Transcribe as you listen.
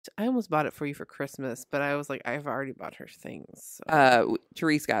I almost bought it for you for Christmas, but I was like, I've already bought her things. So.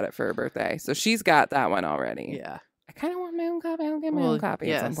 Therese got it for her birthday, so she's got that one already. Yeah. I kind of want my own copy. I'll get my own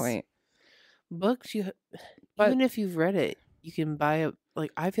copy at some point. Books, even if you've read it, you can buy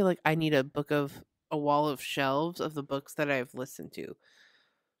I feel like I need a wall of shelves of the books that I've listened to.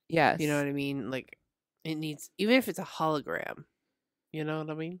 Yes. You know what I mean? Like, it needs, even if it's a hologram. You know what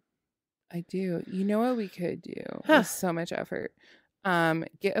I mean? I do. You know what we could do? With so much effort.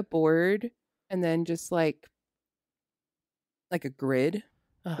 Get a board and then just like a grid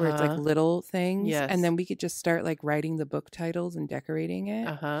where it's like little things. Yes. And then we could just start like writing the book titles and decorating it.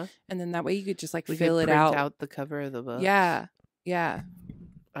 And then that way you could just like fill it out. Out the cover of the book. Yeah. Yeah.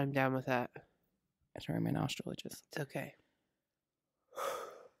 I'm down with that. I'm sorry, my nostril just. It's okay.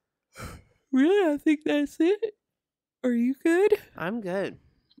 Really? I think that's it. Are you good? I'm good.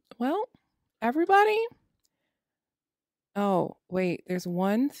 Well, everybody. Oh, wait. There's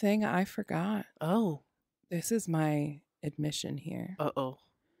one thing I forgot. Oh. This is my admission here. Uh-oh.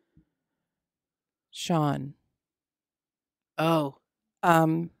 Sean. Oh.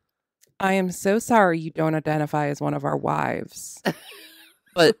 I am so sorry you don't identify as one of our wives.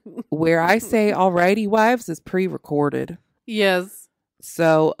 But where I say alrighty wives is pre-recorded. Yes.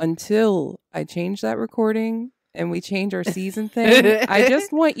 So until I change that recording and we change our season thing, I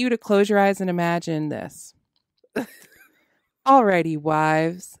just want you to close your eyes and imagine this. Alrighty,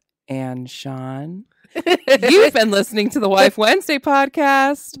 wives and Sean. You've been listening to the Wife Wednesday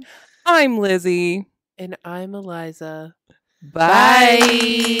podcast. I'm Lizzie. And I'm Eliza.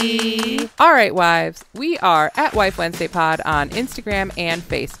 Bye. All right, wives. We are at Wife Wednesday Pod on Instagram and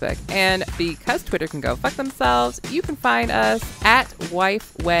Facebook. And because Twitter can go fuck themselves, you can find us at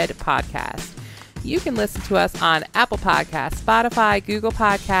Wife Wed Podcast. You can listen to us on Apple Podcasts, Spotify, Google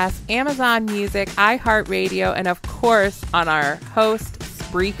Podcasts, Amazon Music, iHeartRadio, and of course on our host,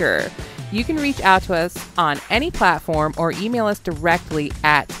 Spreaker. You can reach out to us on any platform or email us directly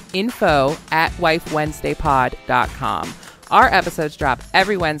at info@wifewednesdaypod.com. Our episodes drop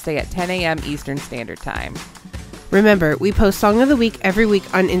every Wednesday at 10 a.m. Eastern Standard Time. Remember, we post Song of the Week every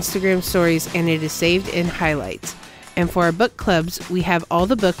week on Instagram stories, and it is saved in highlights. And for our book clubs, we have all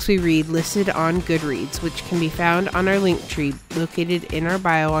the books we read listed on Goodreads, which can be found on our link tree located in our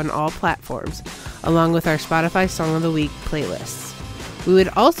bio on all platforms, along with our Spotify Song of the Week playlists. We would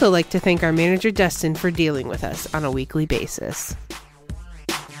also like to thank our manager, Dustin, for dealing with us on a weekly basis.